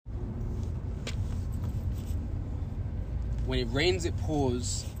when it rains, it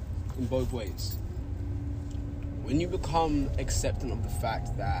pours in both ways. When you become accepting of the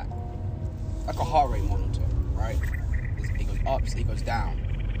fact that, like a heart rate monitor, right? It goes up, it goes down.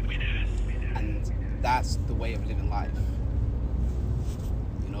 And that's the way of living life.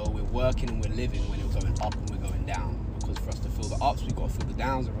 You know, we're working and we're living when we're going up and we're going down. Because for us to feel the ups, we've got to feel the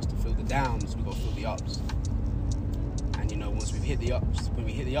downs. And for us to feel the downs, we've got to feel the ups. And you know, once we've hit the ups, when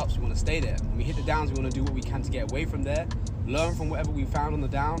we hit the ups, we want to stay there. When we hit the downs, we want to do what we can to get away from there, learn from whatever we found on the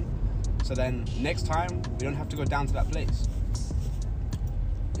down, so then next time, we don't have to go down to that place.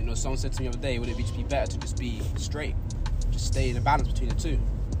 You know, someone said to me the other day, would it just be better to just be straight? Just stay in a balance between the two.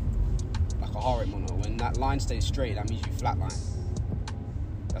 Like a heart rate monitor. When that line stays straight, that means you flatline.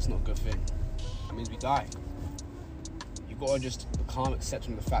 That's not a good thing. That means we die. You gotta just become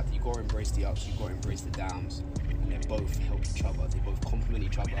accepting of the fact that you gotta embrace the ups, you gotta embrace the downs. And they both help each other. They both complement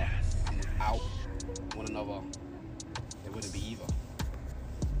each other. And without one another, they wouldn't be either.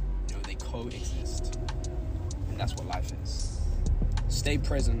 You know, they coexist. And that's what life is. Stay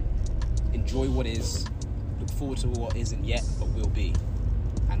present, enjoy what is, look forward to what isn't yet but will be,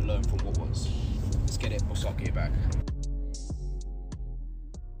 and learn from what was. Let's get it, or suck it back.